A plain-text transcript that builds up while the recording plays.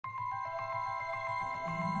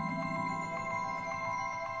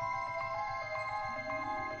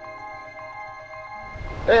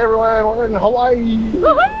Hey everyone, we're in Hawaii.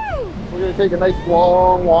 Woohoo! We're gonna take a nice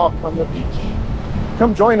long walk on the beach.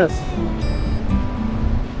 Come join us.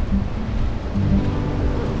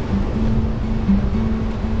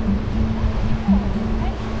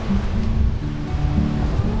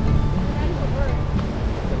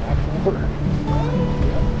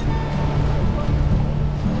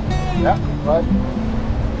 Yeah, right.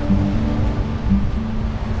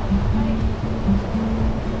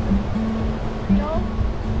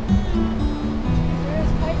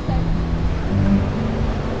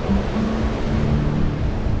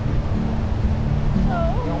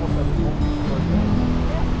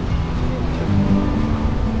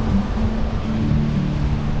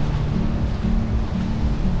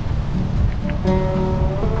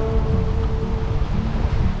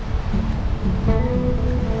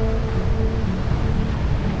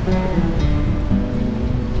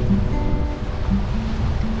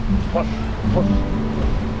 Push, push.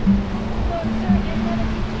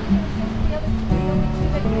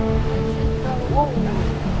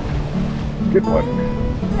 Good one.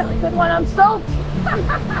 Really good one. I'm stoked.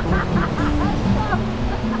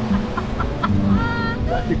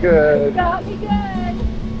 Got you good. Got me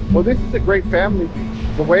good. Well, this is a great family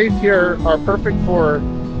beach. The waves here are perfect for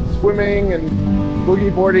swimming and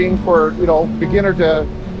boogie boarding for, you know, beginner to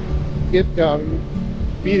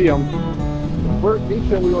medium. The beach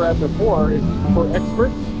that we were at before is for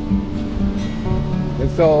experts. And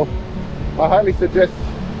so I highly suggest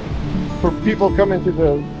for people coming to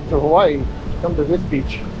Hawaii, come to this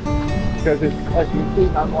beach because it's, as you can see,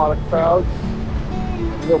 not a lot of crowds.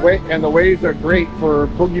 The waves are great for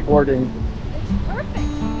boogie boarding. It's perfect.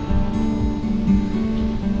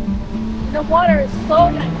 The water is so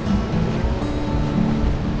nice.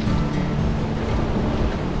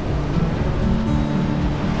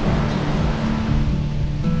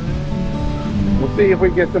 We'll see if we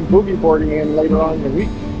get some boogie boarding in later on in the week.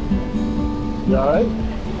 You all right?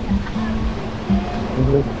 And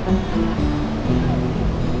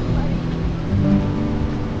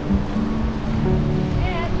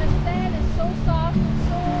the sand is so soft and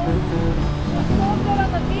so good on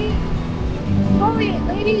the beach. Exfoliate,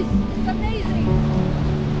 ladies. It's amazing.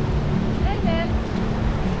 And then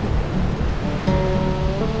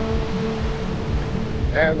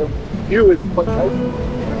And the view is quite nice.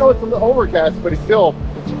 Even though it's a little overcast, but it's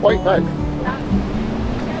quite nice.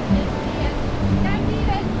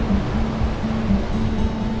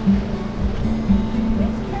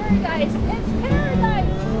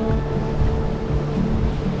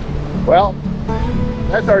 Well,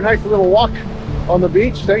 that's our nice little walk on the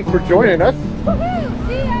beach. Thanks for joining us. Woohoo!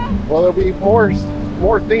 See ya! Well, there'll be more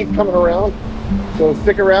things coming around, so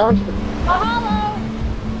stick around. Mahalo!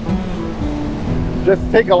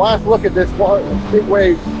 Just take a last look at this big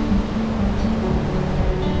waves.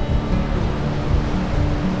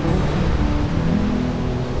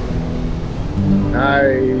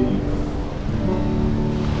 Nice.